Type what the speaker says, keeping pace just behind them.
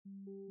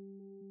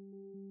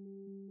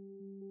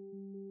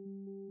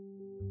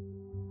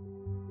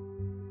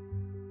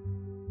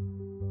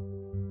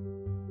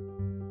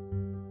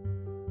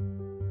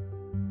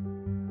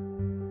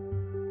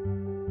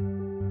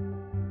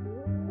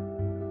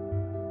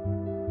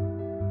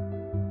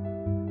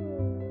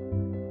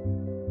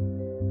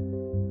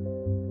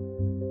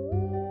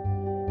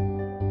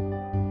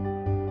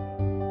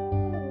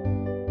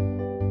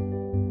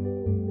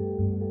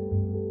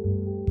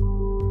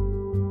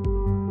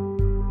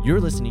You're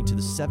listening to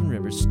the Seven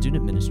Rivers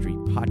Student Ministry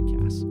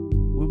podcast.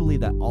 We believe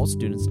that all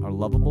students are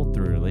lovable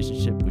through a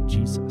relationship with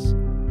Jesus.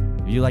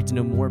 If you'd like to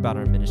know more about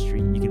our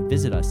ministry, you can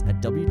visit us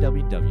at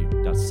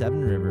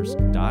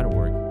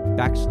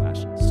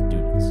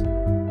www.sevenrivers.org/students.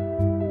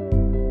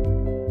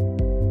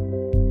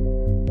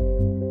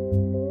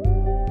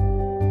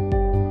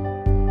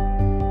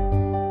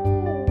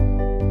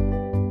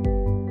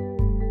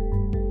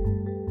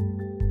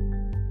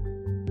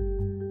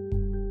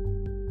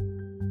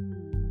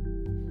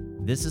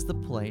 This is the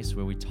place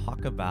where we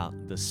talk about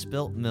the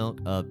spilt milk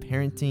of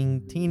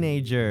parenting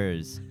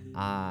teenagers.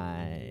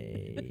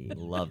 I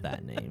love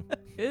that name.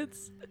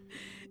 It's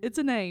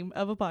a name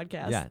of a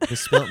podcast. Yeah, the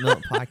Spilt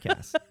Milk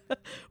Podcast.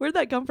 Where'd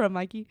that come from,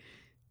 Mikey?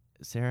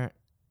 Sarah,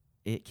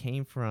 it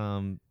came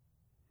from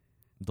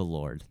the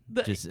Lord.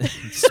 The- Just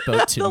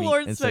spoke to The me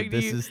Lord and spoke said,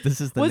 to you. This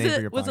is the name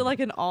of your podcast. Was it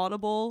like an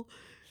audible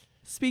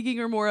speaking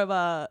or more of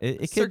a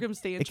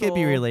circumstantial? It could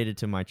be related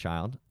to my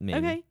child, maybe.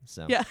 Okay.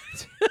 So, Yeah.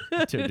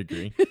 to a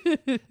degree.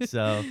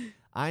 So,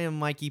 I am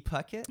Mikey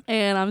Puckett,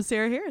 And I'm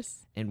Sarah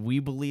Harris. and we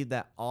believe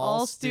that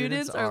all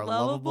students are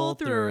lovable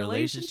through a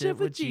relationship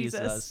with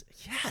Jesus.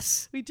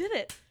 Yes. We did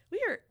it.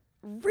 We are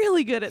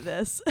really good at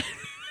this.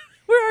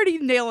 We're already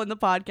nailing the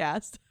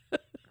podcast.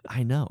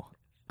 I know.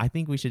 I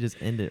think we should just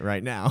end it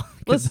right now.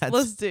 'Cause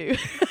Let's do.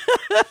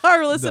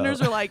 Our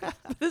listeners are like,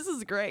 this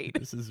is great.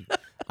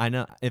 I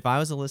know. If I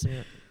was a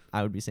listener,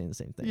 I would be saying the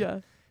same thing.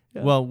 Yeah.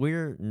 Well,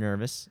 we're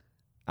nervous.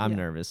 I'm Yeah.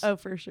 nervous. Oh,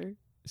 for sure.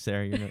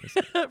 Sarah, you're nervous.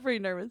 Pretty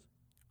nervous.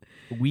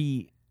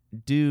 We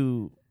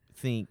do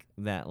think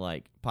that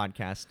like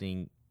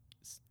podcasting,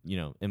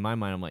 in my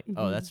mind, I'm like,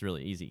 oh, Mhm. that's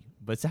really easy.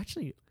 But it's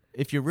actually,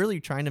 if you're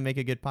really trying to make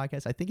a good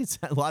podcast, I think it's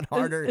a lot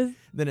harder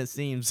than it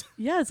seems.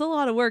 Yeah, it's a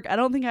lot of work. I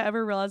don't think I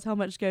ever realized how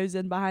much goes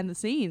in behind the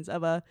scenes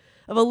of a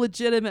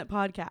legitimate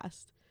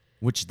podcast.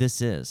 Which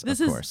this is, This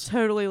of is course.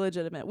 totally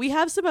legitimate. We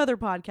have some other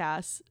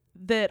podcasts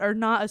that are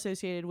not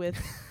associated with.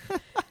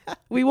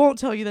 We won't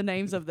tell you the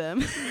names of them.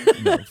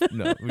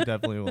 No, we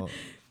definitely won't.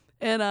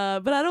 And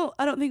but I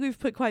don't think we've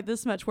put quite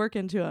this much work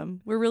into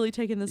them. We're really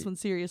taking this one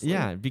seriously.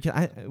 Yeah,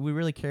 because we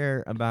really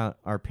care about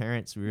our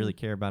parents. We really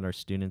care about our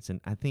students,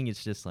 and I think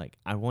it's just like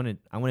I want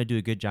to do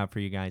a good job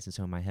for you guys. And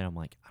so in my head, I'm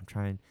like, I'm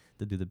trying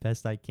to do the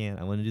best I can.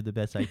 I want to do the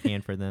best I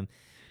can for them,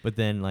 but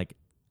then like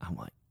I'm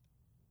like,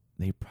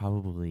 they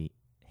probably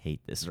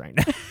hate this right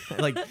now.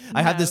 Like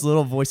I have this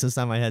little voice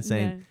inside my head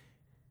saying, No.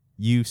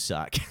 "You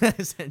suck."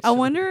 I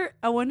wonder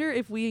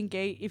if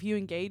you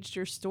engaged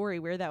your story,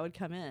 where that would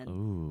come in.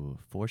 Ooh,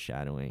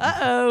 foreshadowing.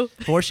 Uh-oh.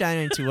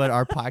 Foreshadowing to what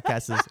our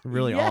podcast is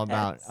really all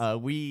about. Yes.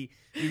 We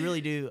really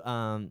do.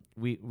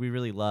 We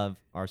really love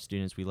our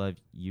students. We love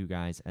you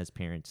guys as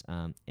parents.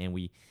 And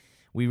we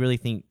really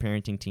think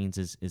parenting teens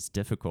is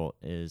difficult.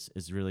 Is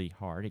really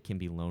hard. It can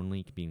be lonely.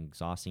 It can be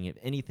exhausting. If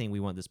anything, we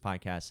want this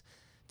podcast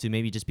to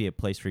maybe just be a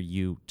place for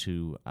you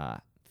to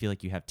feel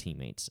like you have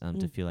teammates.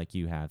 To feel like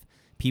you have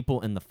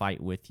people in the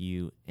fight with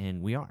you,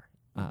 and we are.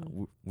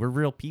 We're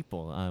real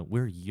people.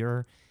 We're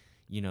your,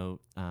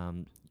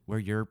 we're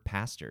your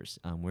pastors.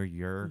 We're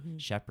your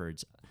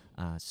shepherds.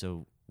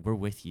 So we're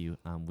with you.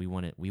 We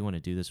want to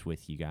do this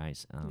with you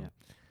guys.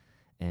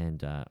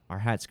 And our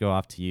hats go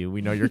off to you.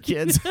 We know your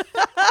kids.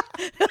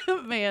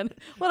 Man,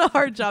 what a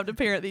hard job to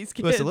parent these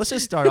kids. Listen, let's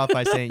just start off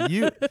by saying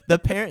the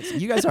parents,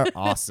 you guys are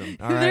awesome.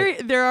 All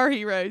right. They're our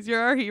heroes.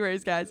 You're our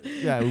heroes, guys.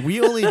 Yeah,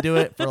 we only do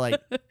it for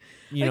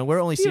we're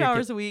only a few seeing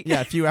hours a week.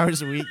 Yeah, a few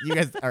hours a week. You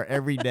guys are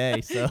every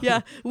day. So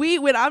Yeah,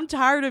 when I'm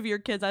tired of your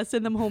kids, I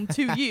send them home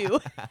to you.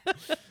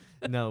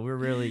 No, we're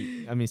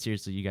really. I mean,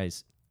 seriously, you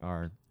guys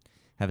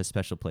have a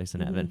special place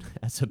in heaven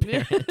as a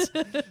parent.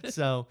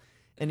 So,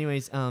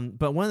 anyways,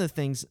 but one of the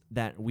things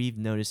that we've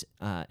noticed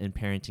in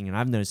parenting, and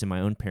I've noticed in my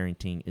own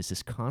parenting, is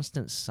this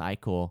constant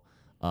cycle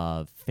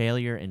of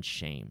failure and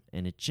shame.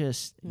 And it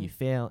just you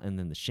fail, and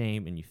then the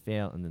shame, and you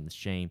fail, and then the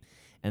shame.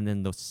 And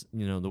then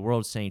the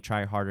world's saying,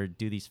 try harder,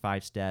 do these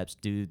 5 steps,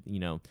 do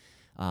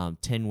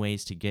 10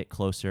 ways to get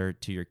closer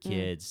to your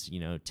kids,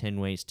 10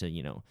 ways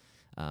to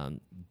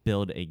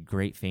build a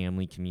great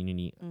family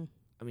community.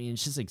 I mean,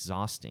 it's just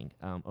exhausting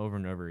over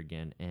and over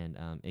again, and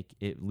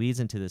it leads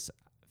into this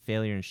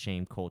failure and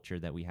shame culture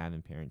that we have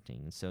in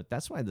parenting. And so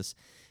that's why this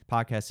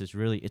podcast is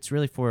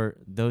really for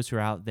those who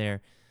are out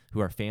there who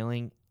are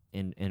failing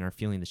and are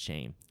feeling the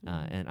shame.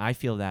 And I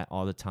feel that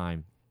all the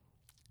time.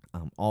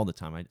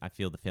 I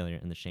feel the failure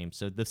and the shame.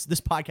 So this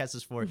podcast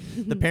is for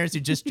the parents who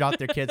just dropped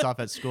their kids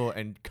off at school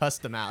and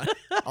cussed them out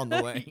on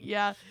the way.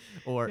 Yeah.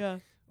 Or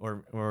on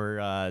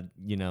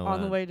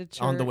on the way to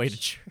church. On the way to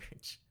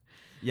church.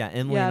 Yeah,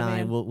 Emily and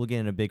I will get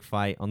in a big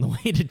fight on the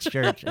way to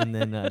church, and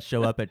then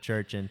show up at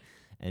church and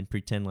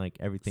pretend like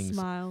everything's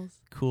Smiles.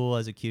 cool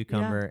as a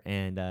cucumber,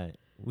 and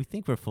we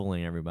think we're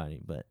fooling everybody,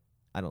 but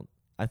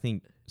I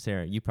think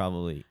Sarah, you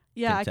probably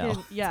Yeah, can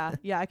tell.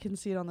 I can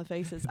see it on the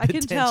faces. I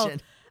can tell.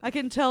 I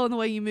can tell in the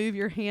way you move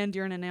your hand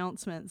during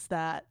announcements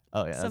that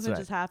Oh yeah, that's something right.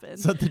 just happened.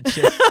 Something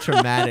just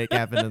traumatic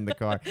happened in the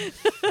car.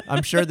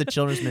 I'm sure the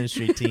children's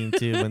ministry team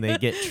too, when they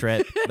get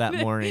tripped that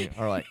morning,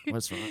 are like,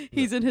 "What's wrong?"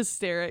 He's in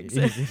hysterics.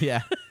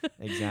 Yeah,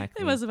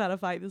 exactly. They must have had a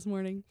fight this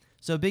morning.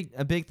 So a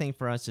big thing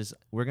for us is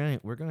we're going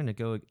to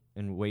go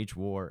and wage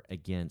war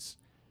against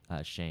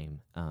shame,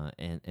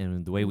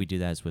 and the way we do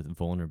that is with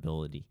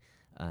vulnerability,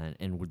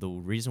 and the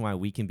reason why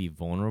we can be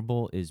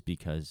vulnerable is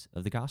because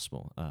of the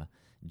gospel.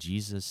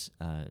 Jesus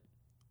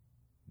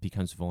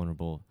becomes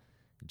vulnerable.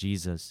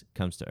 Jesus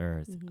comes to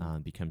earth,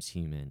 becomes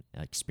human,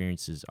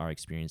 experiences our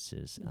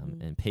experiences,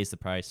 and pays the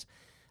price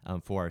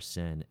for our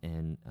sin,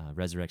 and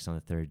resurrects on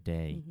the third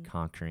day,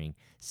 conquering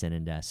sin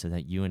and death, so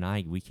that you and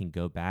I, we can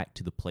go back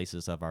to the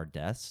places of our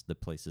deaths, the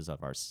places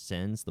of our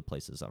sins, the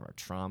places of our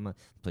trauma,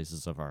 the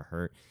places of our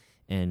hurt,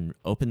 and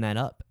open that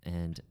up.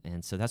 And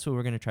so that's what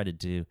we're going to try to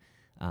do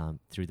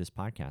through this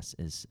podcast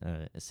is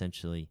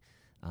essentially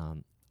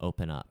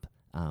open up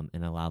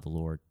and allow the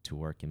Lord to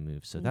work and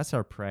move. So that's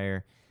our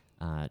prayer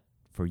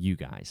for you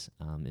guys,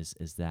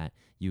 is that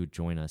you would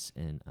join us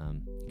in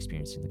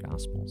experiencing the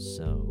gospel.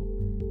 So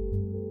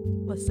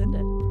Let's send it.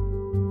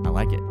 I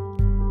like it.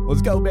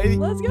 Let's go, baby.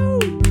 Let's go.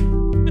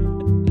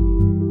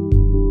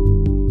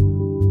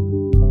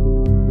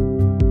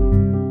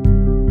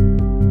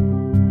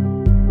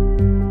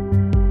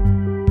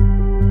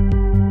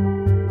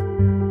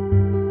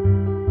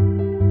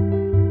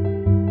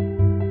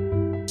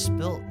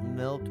 Spilt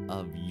milk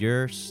of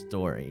your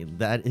story.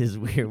 That is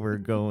where we're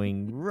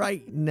going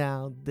right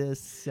now, this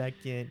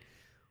second.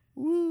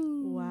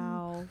 Woo.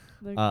 Wow.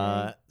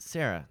 Okay.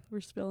 Sarah,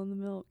 We're spilling the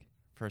milk.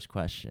 first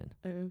question.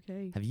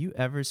 Okay. Have you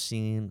ever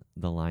seen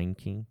The Lion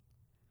King?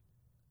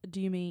 Do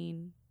you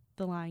mean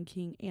The Lion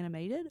King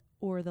animated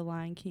or The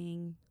Lion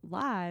King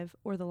live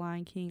or The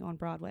Lion King on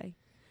Broadway?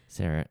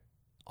 Sarah,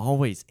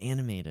 always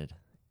animated.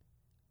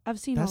 I've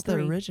seen That's all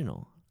the three.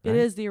 original. It right?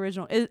 is the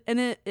original. And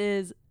it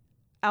is,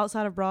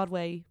 outside of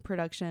Broadway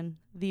production,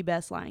 the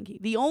best Lion King.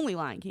 The only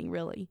Lion King,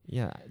 really.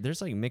 Yeah,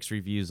 there's like mixed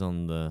reviews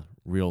on the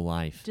real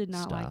life Did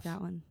not stuff. like that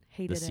one. The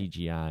Hated it.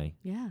 CGI.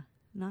 Yeah.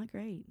 Not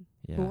great.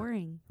 Yeah.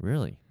 Boring.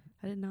 Really?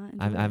 I did not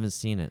enjoy I it. haven't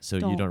seen it, so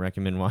you Don't. don't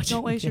recommend watching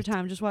Don't waste your it?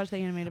 time. Just watch the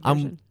animated I'm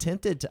version.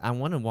 tempted to. I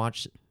want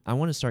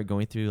to start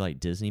going through like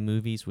Disney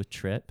movies with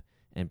Trip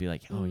and be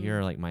like, oh, here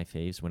are like my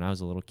faves. When I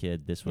was a little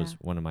kid, this was Yeah.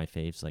 one of my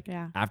faves. Like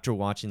Yeah. after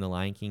watching The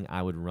Lion King,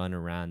 I would run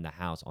around the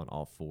house on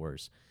all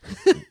fours,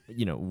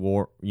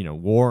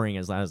 warring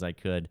as loud as I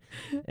could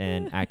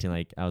and acting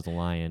like I was a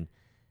lion,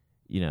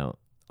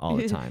 all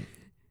the time.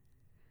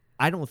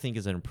 I don't think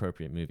it's an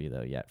appropriate movie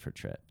though yet for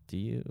Trip. Do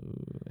you?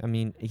 I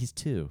mean, he's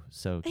 2,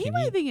 so He can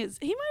might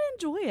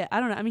enjoy it. I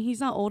don't know. I mean, he's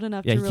not old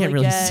enough Yeah, to he really can't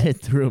really get sit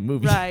through a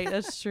movie. right.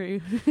 That's true.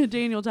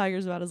 Daniel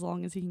Tiger's about as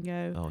long as he can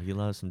go. Oh, he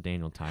loves some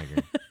Daniel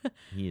Tiger.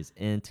 He is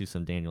into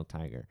some Daniel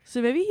Tiger.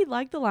 So maybe he'd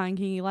like The Lion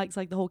King. He likes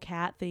like the whole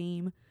cat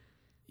theme,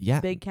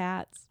 Yeah, big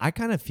cats. I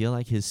kind of feel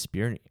like his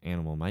spirit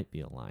animal might be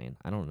a lion.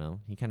 I don't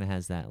know. He kind of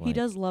has that. Like, He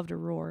does love to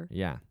roar.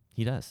 Yeah,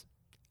 he does.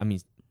 I mean,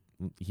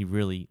 he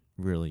really,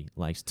 really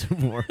likes to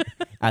roar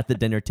at the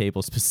dinner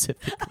table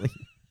specifically.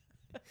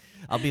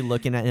 I'll be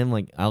looking at him,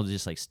 like I'll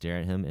just like stare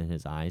at him in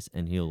his eyes,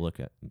 and he'll look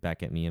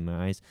back at me in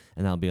my eyes,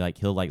 and I'll be like,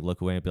 he'll like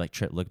look away and be like,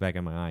 Trip, look back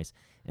at my eyes,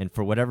 and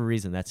for whatever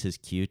reason, that's his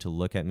cue to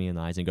look at me in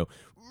the eyes and go,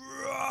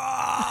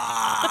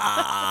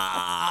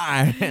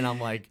 and I'm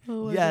like,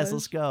 Oh my yes, gosh.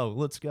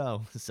 let's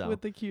go. So,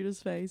 With the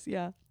cutest face.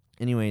 Yeah.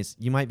 anyways,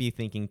 you might be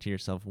thinking to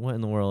yourself, what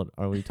in the world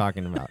are we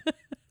talking about?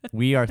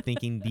 We are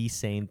thinking the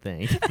same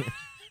thing.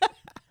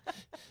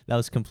 That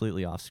was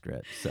completely off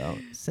script. So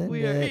send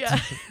it. Yeah.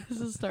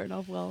 This is starting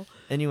off well.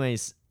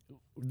 Anyways,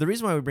 the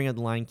reason why we bring up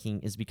The Lion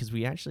King is because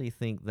we actually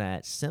think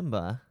that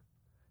Simba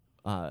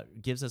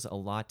gives us a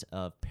lot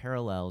of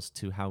parallels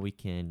to how we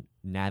can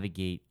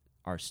navigate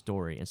our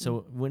story. And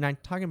so when I'm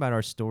talking about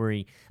our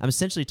story, I'm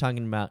essentially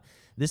talking about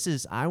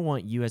I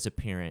want you as a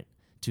parent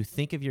to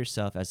think of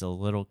yourself as a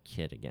little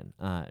kid again.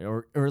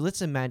 Or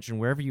let's imagine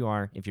wherever you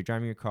are, if you're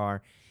driving your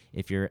car,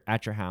 if you're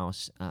at your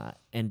house,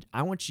 and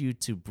I want you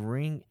to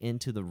bring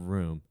into the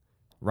room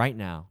right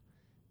now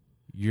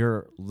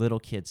your little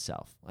kid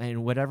self.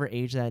 And whatever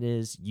age that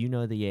is,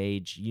 the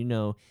age,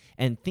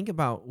 and think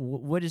about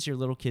what is your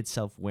little kid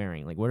self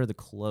wearing? Like, what are the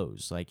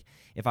clothes? Like,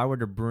 if I were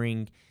to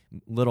bring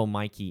little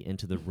Mikey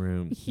into the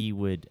room, he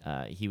would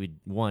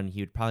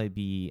probably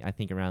be, I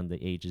think, around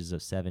the ages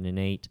of 7 and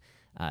 8.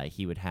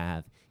 He would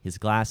have his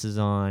glasses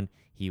on.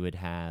 He would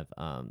have,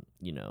 an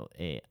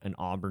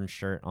Auburn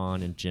shirt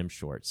on and gym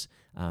shorts,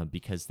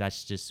 because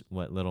that's just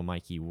what little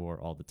Mikey wore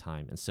all the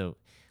time. And so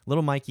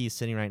little Mikey is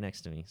sitting right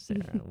next to me.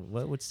 Sarah,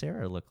 what would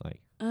Sarah look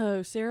like?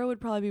 Oh, Sarah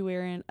would probably be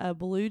wearing a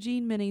blue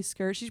jean mini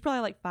skirt. She's probably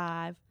like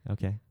 5.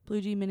 Okay.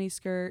 Blue jean mini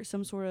skirt,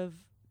 some sort of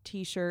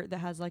t-shirt that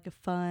has like a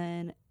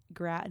fun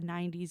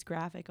 90s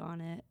graphic on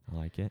it. I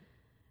like it.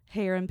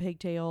 Hair and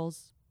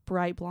pigtails,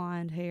 bright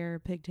blonde hair,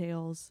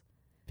 pigtails.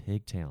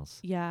 Pigtails.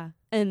 Yeah.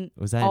 And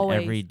Was that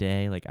always, every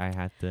day? Like, I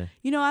had to.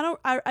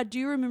 I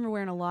do remember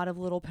wearing a lot of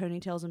little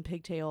ponytails and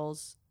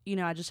pigtails.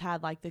 I just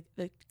had like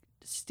the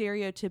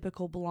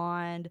stereotypical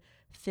blonde,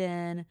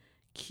 thin,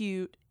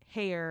 cute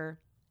hair,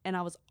 and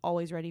I was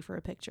always ready for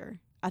a picture.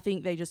 I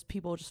think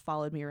people just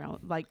followed me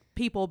around, like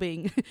people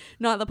being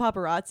not the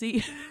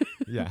paparazzi,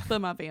 Yeah. but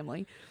my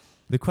family.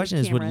 The question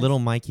is, would cameras. little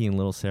Mikey and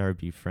little Sarah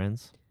be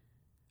friends?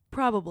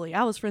 Probably.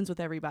 I was friends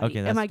with everybody. Okay,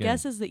 and that's my good.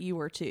 guess is that you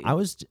were too. I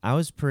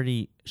was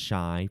pretty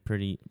shy,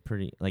 pretty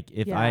like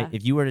Yeah.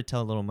 if you were to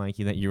tell little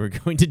Mikey that you were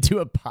going to do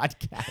a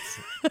podcast,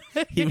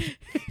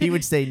 he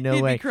would say no He'd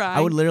be way. crying. I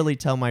would literally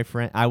tell my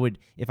friend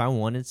if I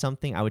wanted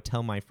something, I would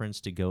tell my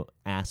friends to go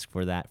ask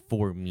for that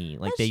for me.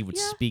 Like they would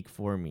yeah. speak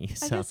for me. I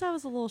So guess I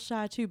was a little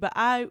shy too, but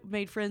I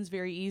made friends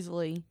very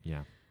easily.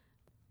 yeah.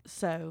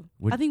 So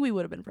Would- I think we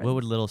would have been friends. What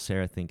would little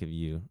Sarah think of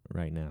you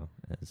right now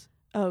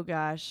Oh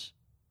gosh.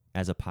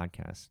 as a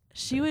podcast?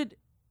 She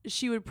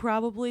would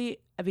probably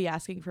be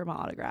asking for my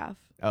autograph.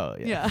 Oh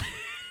Yeah.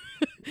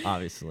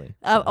 Obviously.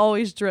 I've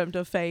always dreamt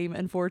of fame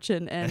and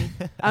fortune, and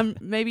I'm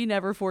maybe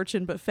never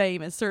fortune, but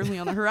fame is certainly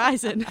on the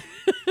horizon.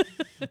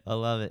 I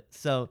love it.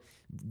 So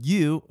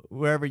you,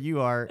 wherever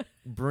you are,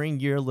 bring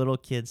your little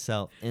kid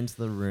self into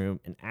the room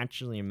and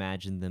actually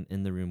imagine them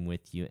in the room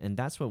with you. And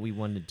that's what we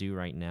want to do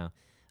right now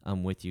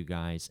with you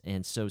guys.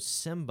 And so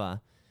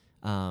Simba,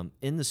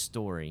 in the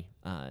story,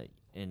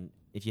 and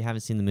if you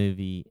haven't seen the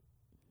movie,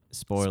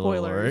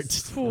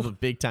 Spoilers. alert,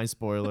 big time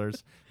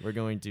spoilers. We're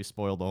going to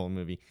spoil the whole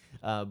movie.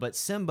 But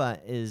Simba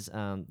is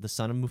the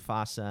son of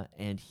Mufasa,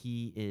 and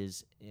he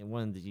is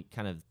one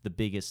of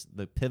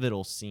the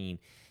pivotal scene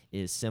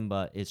is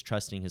Simba is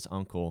trusting his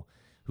uncle,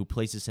 who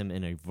places him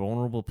in a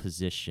vulnerable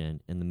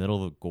position in the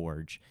middle of a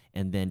gorge,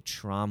 and then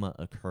trauma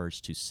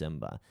occurs to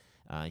Simba.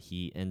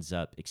 He ends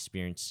up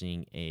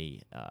experiencing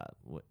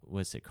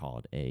what's it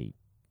called? A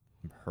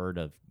herd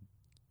of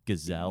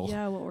gazelle.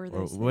 Yeah, what were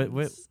those what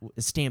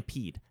a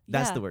stampede.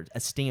 That's Yeah. the word. A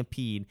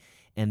stampede,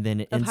 and then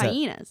it of ends up.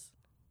 hyenas.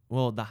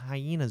 Well, the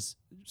hyenas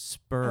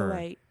spur. Oh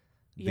wait.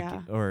 the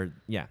Yeah.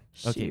 yeah.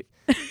 Okay.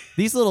 Shoot.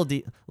 These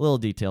little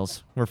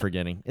details we're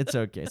forgetting. It's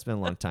okay. It's been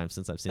a long time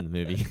since I've seen the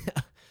movie.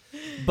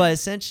 But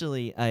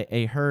essentially,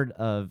 a herd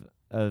of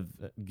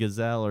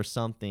gazelle or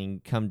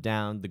something come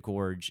down the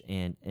gorge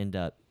and end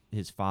up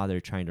his father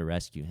trying to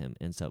rescue him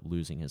ends up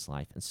losing his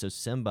life, and so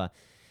Simba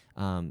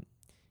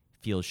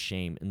feels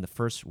shame, and the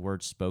first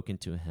words spoken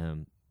to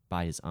him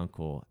by his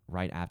uncle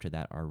right after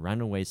that are "Run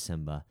away,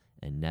 Simba,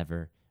 and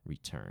never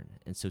return."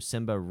 And so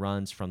Simba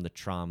runs from the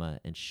trauma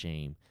and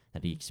shame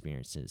that he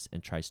experiences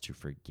and tries to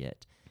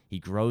forget. He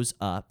grows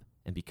up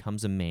and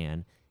becomes a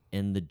man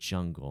in the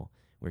jungle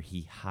where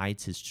he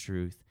hides his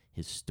truth,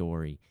 his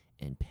story,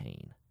 and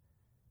pain.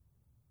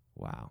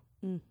 Wow.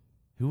 Mm.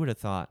 Who would have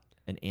thought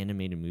an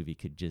animated movie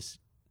could just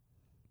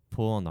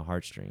pull on the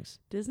heartstrings?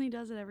 Disney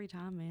does it every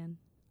time, man.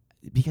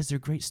 Because they're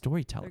great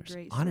storytellers. They're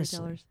great honestly.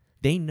 storytellers.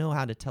 They know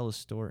how to tell a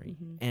story.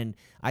 Mhm. And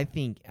I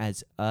think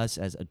as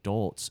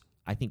adults,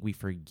 I think we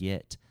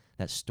forget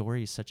that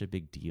story is such a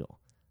big deal.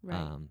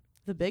 Right.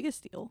 The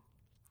biggest deal.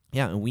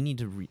 Yeah, and we need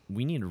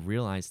to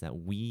realize that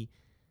we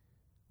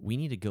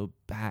need to go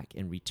back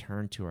and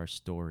return to our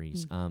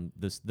stories.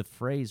 The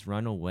phrase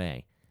 "run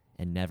away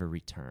and never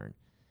return."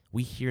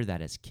 We hear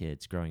that as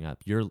kids growing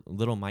up. Your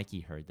little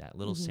Mikey heard that.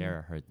 Little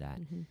Sarah heard that.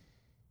 Mhm.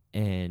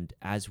 And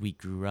as we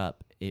grew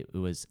up, it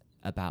was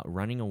about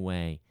running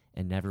away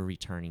and never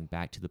returning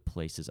back to the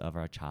places of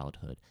our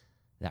childhood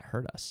that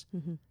hurt us.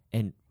 Mhm.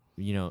 And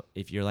you know,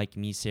 if you're like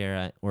me,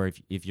 Sarah, or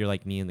if you're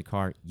like me in the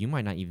car, you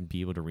might not even be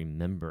able to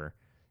remember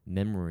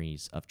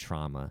memories of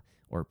trauma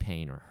or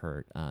pain or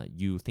hurt.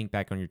 You think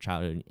back on your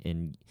childhood,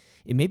 and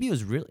maybe it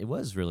was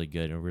really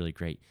good and really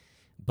great,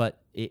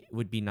 but it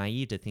would be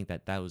naive to think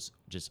that was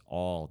just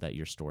all that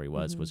your story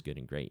was good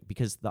and great,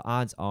 because the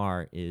odds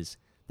are is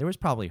there was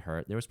probably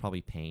hurt, there was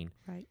probably pain,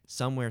 Right.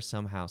 somewhere,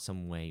 somehow,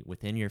 some way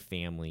within your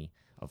family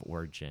of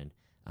origin.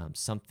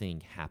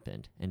 Something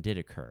happened and did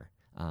occur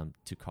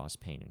to cause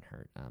pain and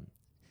hurt.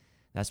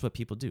 That's what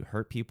people do.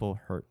 Hurt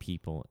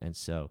people. And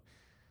so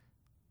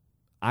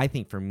I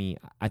think for me,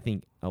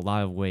 a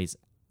lot of ways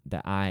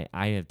that I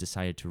have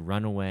decided to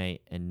run away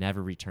and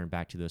never return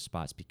back to those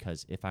spots,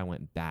 because if I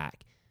went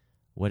back,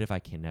 what if I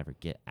can never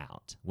get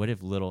out? What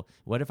if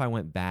I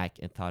went back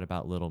and thought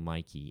about little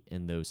Mikey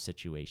in those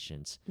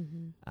situations?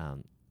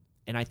 Mhm.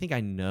 And I think I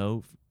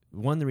know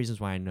one of the reasons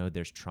why I know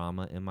there's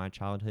trauma in my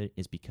childhood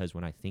is because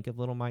when I think of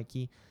little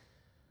Mikey,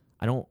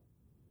 I don't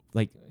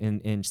like,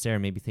 and Sarah,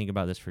 maybe think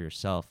about this for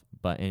yourself,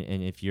 but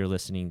and if you're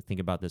listening, think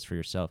about this for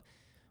yourself.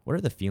 What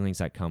are the feelings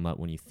that come up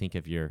when you think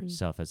of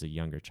yourself as a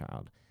younger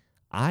child?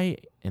 I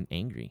am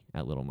angry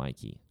at little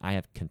Mikey. I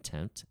have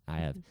contempt. I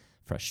have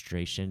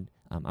frustration.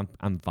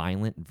 I'm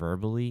violent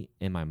verbally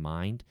in my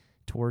mind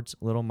towards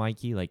little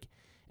Mikey. Like,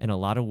 in a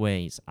lot of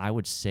ways, I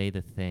would say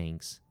the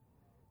things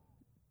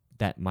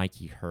that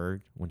Mikey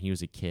heard when he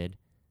was a kid.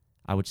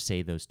 I would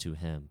say those to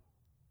him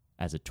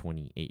as a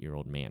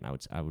 28-year-old man.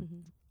 I would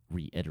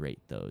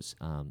reiterate those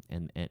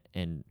and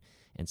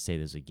say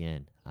those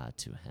again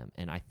to him.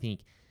 And I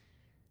think,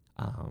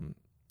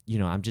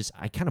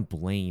 I kind of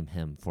blame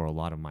him for a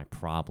lot of my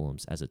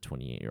problems as a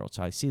 28-year-old.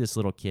 So I see this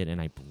little kid and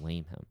I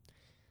blame him.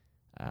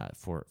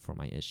 for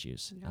my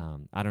issues. Yeah.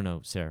 I don't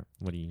know, Sarah,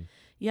 what do you?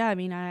 Yeah, I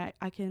mean, I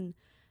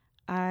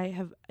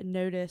have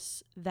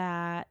noticed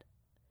that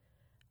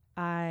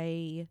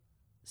I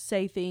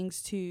say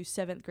things to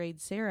 7th grade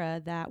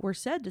Sarah that were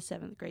said to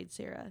 7th grade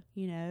Sarah,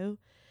 you know?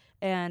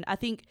 And I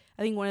think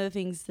one of the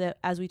things that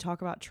as we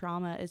talk about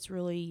trauma, it's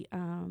really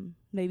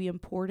maybe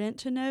important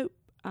to note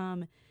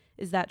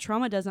is that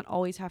trauma doesn't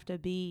always have to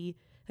be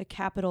a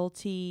capital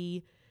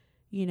T,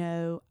 you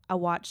know, I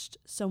watched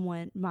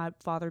my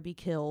father be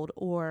killed,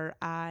 or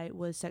I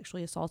was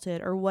sexually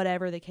assaulted, or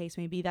whatever the case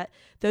may be. That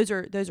those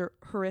are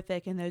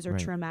horrific and those are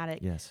Right. traumatic.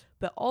 Yes.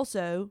 But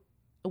also,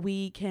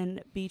 we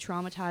can be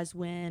traumatized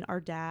when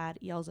our dad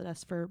yells at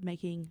us for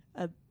making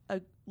a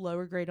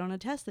lower grade on a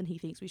test than he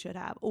thinks we should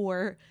have,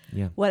 or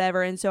Yeah.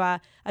 whatever. And so I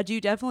do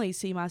definitely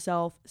see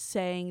myself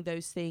saying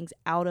those things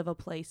out of a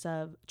place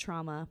of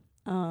trauma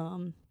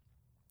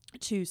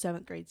to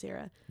 7th grade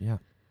Sarah. Yeah.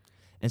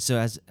 And so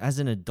as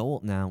an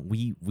adult now,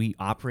 we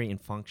operate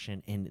and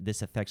function, and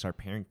this affects our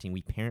parenting.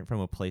 We parent from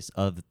a place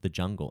of the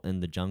jungle, in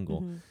the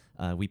jungle.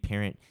 Mm-hmm. We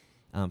parent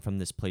from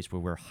this place where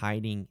we're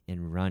hiding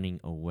and running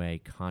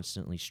away,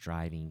 constantly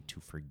striving to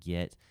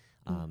forget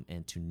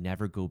and to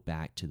never go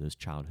back to those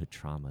childhood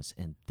traumas.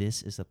 And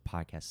this is a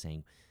podcast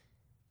saying,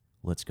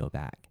 let's go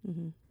back.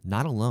 Mm-hmm.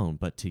 Not alone,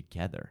 but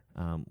together.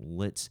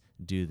 Let's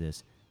do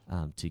this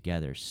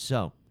together.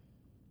 So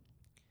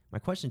my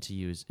question to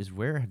you is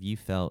where have you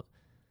felt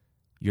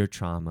your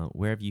trauma?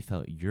 Where have you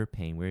felt your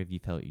pain? Where have you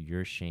felt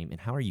your shame? And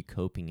how are you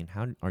coping? And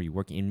how are you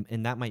working?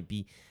 And that might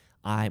be,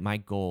 my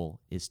goal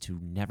is to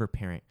never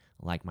parent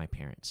like my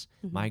parents.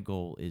 Mm-hmm. My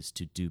goal is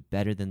to do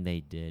better than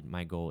they did.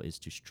 My goal is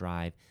to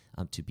strive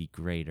to be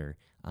greater.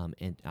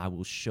 And I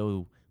will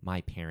show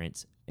my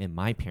parents and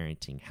my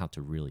parenting how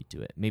to really do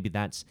it. Maybe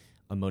that's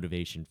a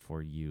motivation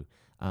for you.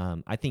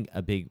 I think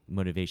a big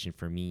motivation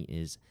for me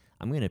is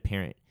I want to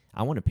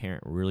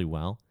parent really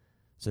well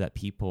so that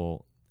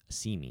people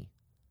see me.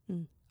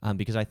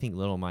 Because I think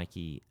little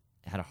Mikey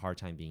had a hard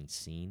time being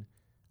seen.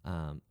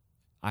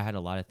 I had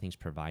a lot of things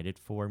provided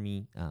for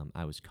me.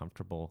 I was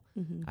comfortable.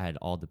 Mm-hmm. I had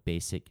all the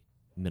basic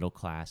middle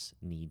class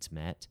needs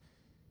met.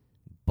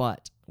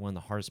 But one of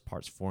the hardest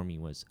parts for me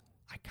was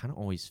I kind of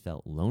always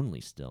felt lonely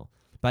still.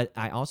 But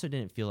I also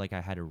didn't feel like I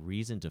had a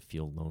reason to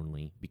feel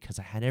lonely because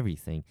I had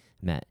everything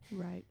met.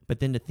 Right. But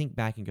then to think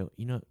back and go,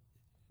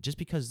 just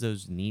because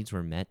those needs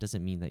were met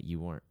doesn't mean that you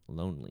weren't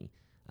lonely.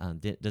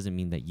 Doesn't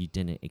mean that you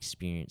didn't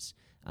experience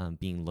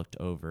being looked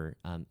over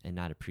and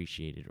not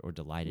appreciated or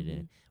delighted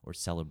in or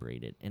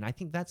celebrated. And I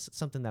think that's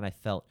something that I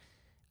felt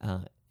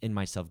in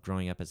myself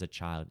growing up as a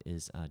child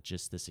is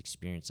just this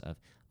experience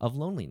of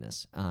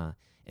loneliness.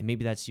 And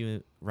maybe that's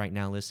you right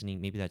now listening.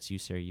 Maybe that's you,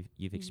 Sarah.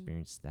 You've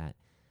experienced that.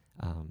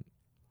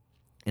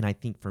 And I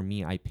think for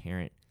me, I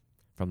parent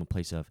from a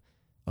place of,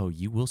 oh,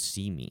 you will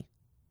see me.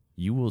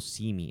 You will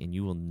see me and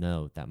you will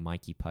know that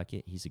Mikey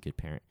Puckett, he's a good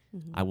parent.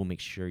 Mm-hmm. I will make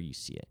sure you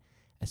see it.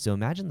 And so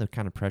imagine the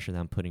kind of pressure that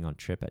I'm putting on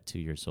Tripp at 2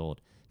 years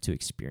old to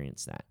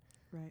experience that.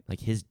 Right. Like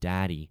his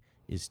daddy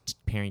is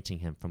parenting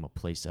him from a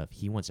place of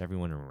he wants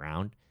everyone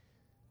around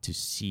to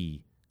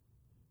see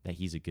that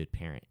he's a good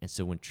parent. And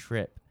so when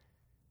Tripp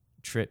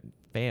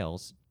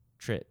fails,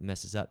 Tripp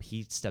messes up,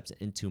 he steps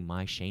into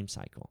my shame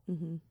cycle.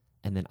 Mm-hmm.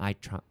 And then I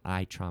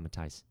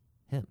traumatize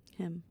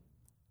him.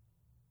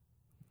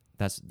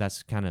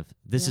 That's kind of,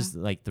 this is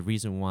like the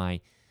reason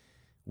why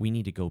we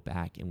need to go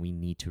back and we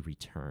need to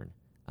return.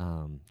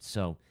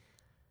 So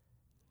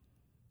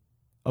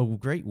a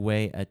great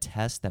way, a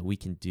test that we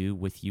can do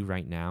with you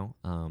right now,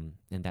 and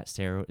that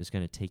Sarah is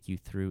going to take you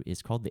through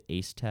is called the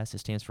ACE test. It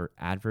stands for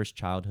Adverse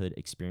Childhood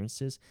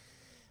Experiences.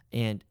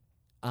 And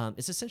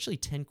it's essentially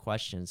 10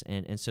 questions.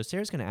 And so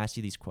Sarah's going to ask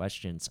you these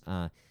questions.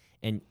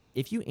 And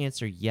if you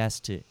answer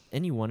yes to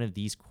any one of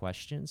these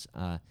questions,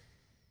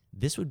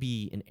 this would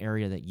be an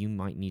area that you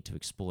might need to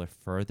explore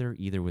further,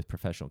 either with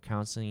professional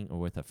counseling or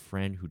with a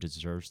friend who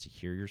deserves to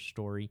hear your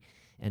story.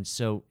 And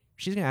so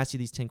she's going to ask you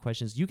these 10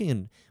 questions.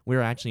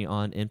 We're actually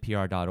on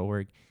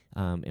npr.org,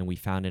 and we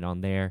found it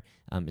on there.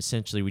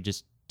 Essentially, we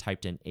just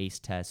typed in ACE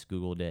test,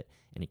 Googled it,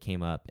 and it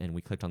came up, and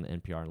we clicked on the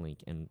NPR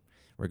link, and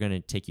we're going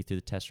to take you through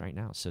the test right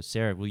now. So,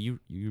 Sarah, will you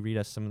read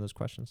us some of those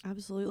questions?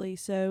 Absolutely.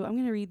 So I'm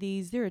going to read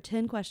these. There are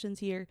 10 questions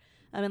here.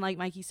 And like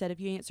Mikey said, if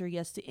you answer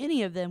yes to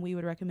any of them, we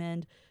would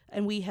recommend,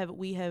 and we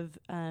have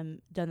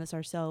done this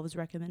ourselves,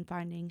 recommend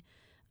finding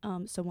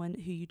someone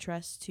who you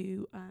trust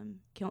to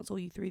counsel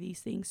you through these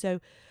things. So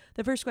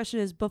the first question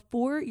is,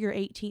 before your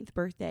 18th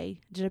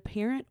birthday, did a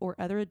parent or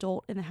other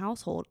adult in the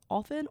household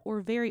often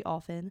or very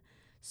often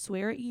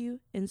swear at you,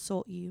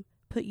 insult you,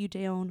 put you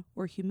down,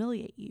 or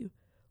humiliate you,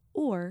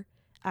 or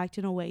act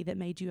in a way that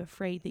made you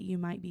afraid that you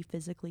might be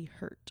physically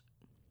hurt?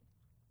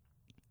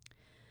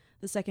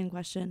 The second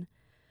question,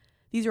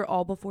 these are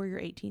all before your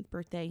 18th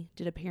birthday.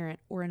 Did a parent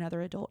or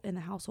another adult in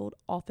the household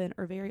often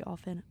or very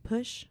often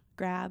push,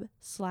 grab,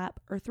 slap,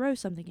 or throw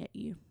something at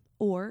you,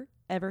 or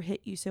ever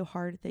hit you so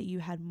hard that you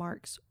had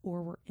marks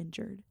or were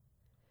injured?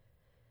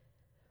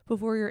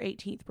 Before your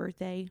 18th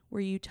birthday, were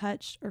you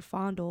touched or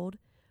fondled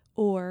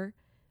or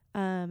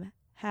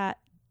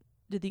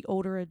did the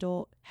older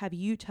adult have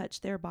you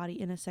touch their body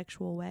in a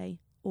sexual way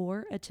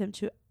or attempt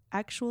to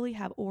actually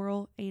have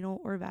oral,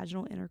 anal, or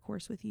vaginal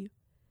intercourse with you?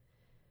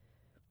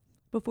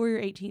 Before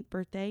your 18th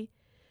birthday,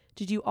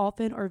 did you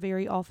often or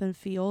very often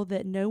feel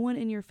that no one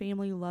in your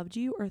family loved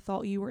you or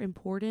thought you were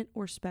important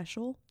or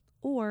special,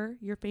 or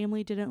your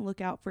family didn't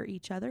look out for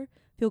each other,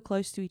 feel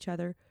close to each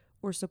other,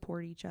 or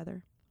support each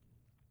other?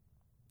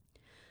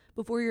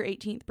 Before your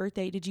 18th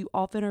birthday, did you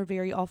often or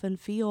very often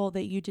feel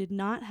that you did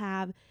not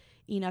have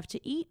enough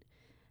to eat,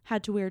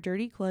 had to wear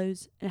dirty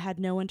clothes, and had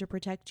no one to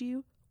protect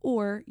you,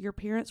 or your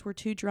parents were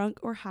too drunk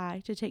or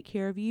high to take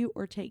care of you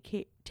or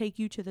take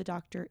you to the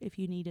doctor if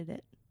you needed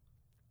it?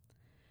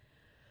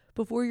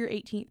 Before your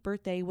 18th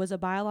birthday, was a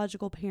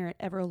biological parent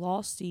ever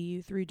lost to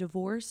you through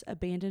divorce,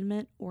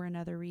 abandonment, or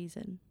another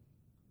reason?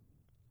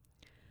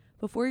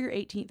 Before your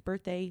 18th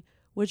birthday,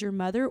 was your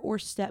mother or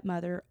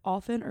stepmother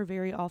often or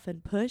very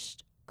often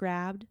pushed,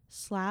 grabbed,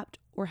 slapped,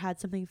 or had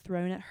something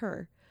thrown at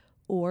her,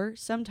 or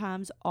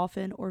sometimes,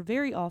 often, or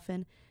very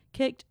often,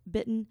 kicked,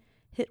 bitten,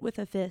 hit with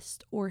a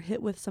fist, or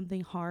hit with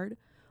something hard,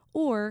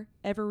 or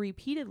ever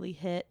repeatedly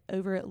hit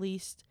over at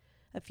least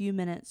a few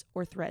minutes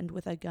or threatened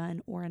with a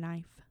gun or a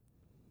knife?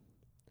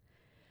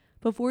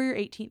 Before your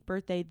 18th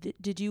birthday,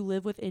 did you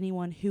live with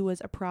anyone who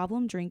was a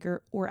problem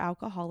drinker or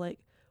alcoholic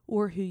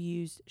or who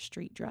used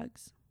street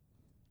drugs?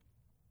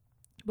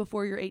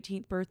 Before your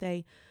 18th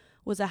birthday,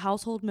 was a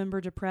household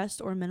member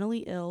depressed or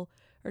mentally ill,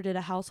 or did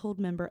a household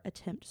member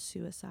attempt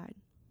suicide?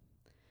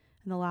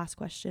 And the last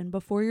question,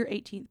 before your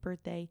 18th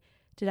birthday,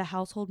 did a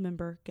household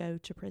member go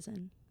to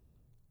prison?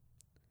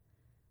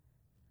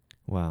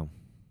 Wow.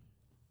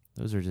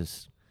 Those are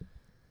just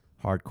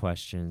hard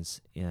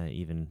questions.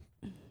 Even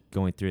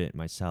going through it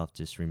myself,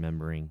 just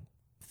remembering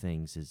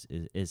things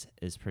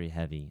is pretty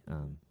heavy.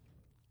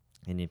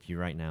 And if you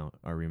right now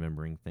are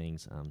remembering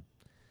things,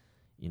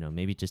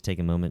 maybe just take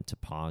a moment to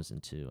pause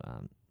and to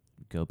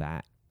go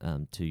back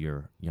to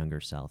your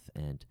younger self,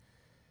 and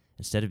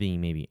instead of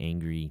being maybe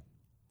angry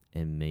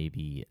and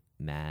maybe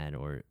mad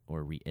or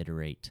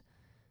reiterate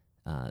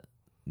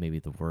maybe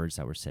the words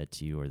that were said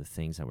to you or the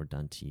things that were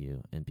done to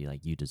you and be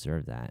like, you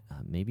deserve that.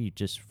 Maybe you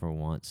just for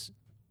once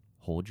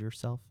hold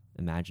yourself,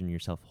 imagine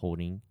yourself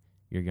holding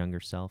your younger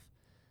self,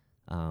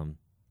 and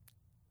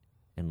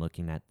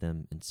looking at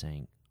them and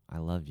saying, I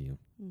love you.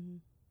 Mm-hmm.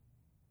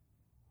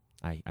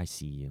 I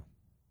see you.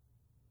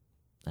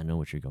 I know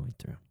what you're going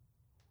through.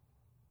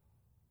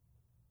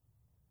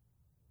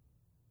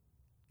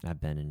 I've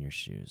been in your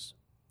shoes.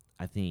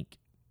 I think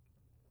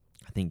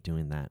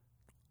doing that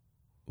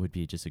would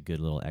be just a good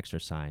little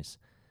exercise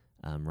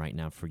right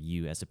now for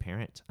you as a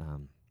parent. I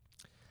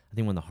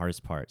think one of the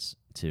hardest parts,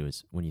 too,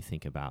 is when you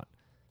think about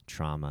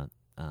trauma.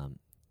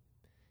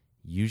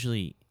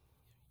 Usually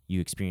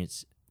you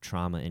experience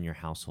trauma in your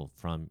household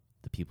from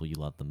the people you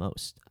love the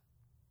most.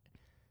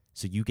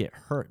 So you get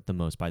hurt the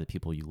most by the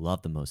people you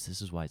love the most. This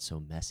is why it's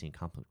so messy and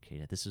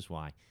complicated. This is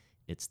why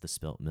it's the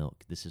spilt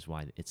milk. This is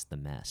why it's the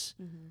mess.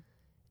 Mm-hmm.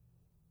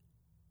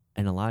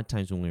 And a lot of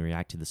times when we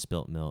react to the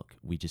spilt milk,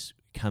 we just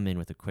come in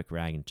with a quick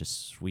rag and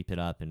just sweep it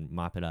up and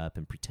mop it up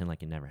and pretend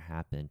like it never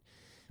happened.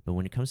 But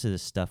when it comes to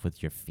this stuff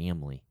with your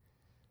family,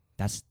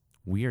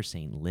 we are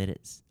saying let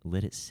it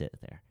sit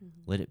there.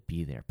 Mm-hmm. Let it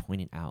be there.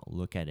 Point it out.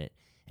 Look at it.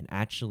 And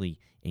actually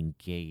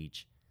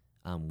engage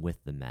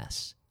with the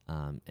mess.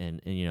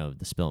 And the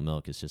spilt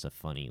milk is just a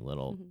funny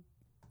little mm-hmm.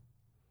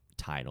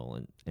 title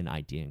and an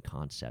idea and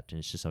concept. And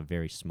it's just a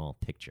very small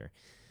picture.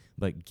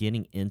 But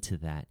getting into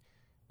that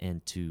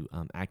and to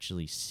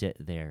actually sit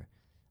there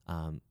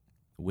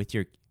with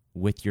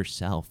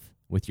yourself,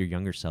 with your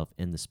younger self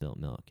in the spilt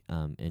milk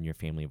in your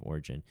family of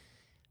origin,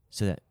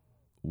 so that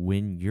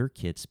when your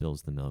kid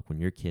spills the milk, when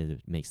your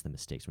kid makes the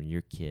mistakes, when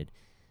your kid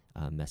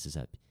messes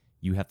up,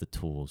 you have the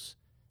tools,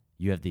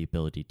 you have the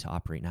ability to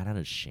operate not out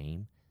of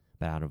shame,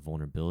 but out of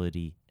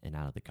vulnerability and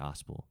out of the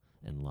gospel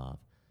and love.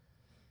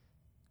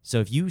 So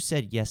if you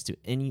said yes to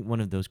any one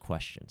of those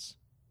questions,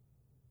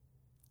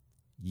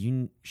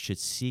 you should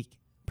seek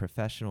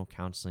professional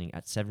counseling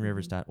at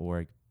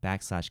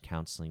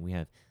sevenrivers.org/counseling. We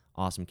have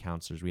awesome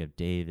counselors. We have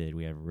David,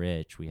 we have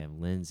Rich, we have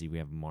Lindsay, we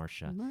have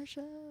Marsha.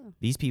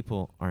 These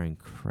people are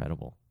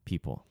incredible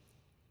people,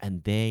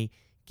 and they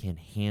can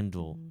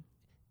handle mm-hmm.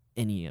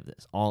 any of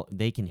this.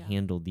 They can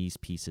handle these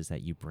pieces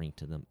that you bring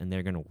to them, and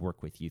they're going to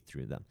work with you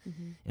through them.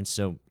 Mm-hmm. And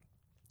so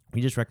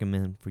we just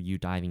recommend for you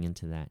diving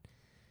into that.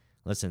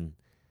 Listen,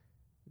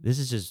 this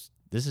is just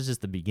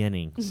the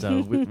beginning.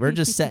 So we're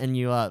just setting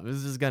you up.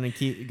 This is going to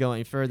keep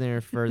going further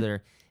and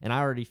further, and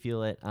I already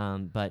feel it.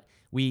 But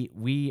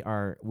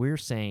we're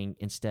saying,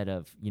 instead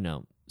of,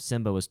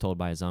 Simba was told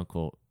by his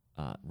uncle,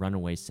 run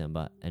away,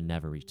 Simba, and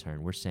never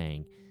return. We're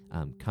saying,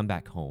 come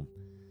back home.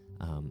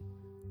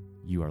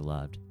 You are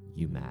loved.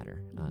 You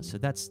matter. So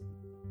that's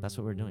what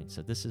we're doing.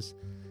 So this is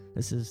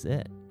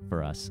it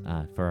for us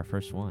for our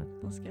first one.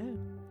 Let's go.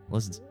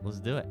 Let's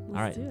do it.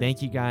 All right.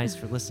 Thank you guys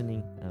for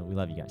listening. We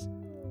love you guys.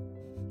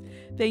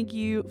 Thank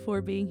you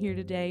for being here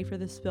today for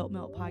the Spilt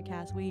Milk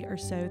podcast. We are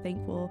so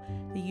thankful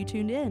that you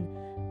tuned in.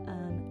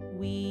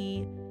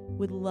 We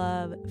would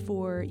love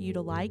for you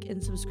to like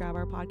and subscribe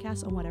our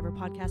podcast on whatever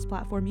podcast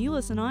platform you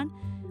listen on.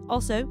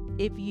 Also,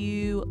 if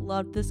you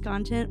loved this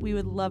content, we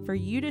would love for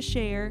you to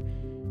share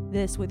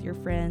this with your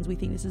friends. We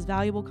think this is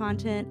valuable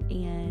content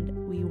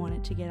and we want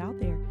it to get out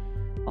there.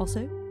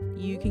 Also,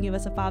 you can give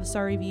us a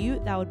 5-star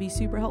review. That would be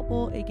super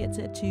helpful. It gets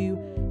it to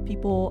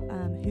people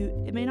who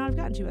it may not have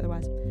gotten to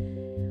otherwise.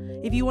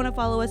 If you want to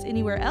follow us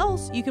anywhere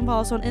else, you can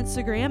follow us on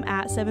Instagram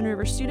at Seven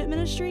Rivers Student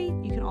Ministry.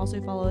 You can also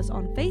follow us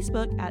on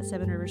Facebook at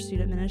Seven Rivers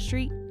Student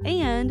Ministry.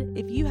 And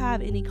if you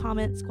have any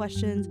comments,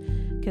 questions,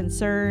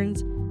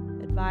 concerns,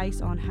 advice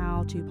on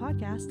how to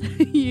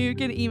podcast, you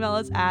can email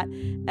us at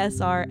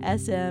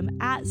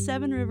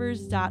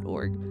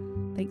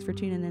srsm@sevenrivers.org. Thanks for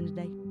tuning in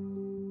today.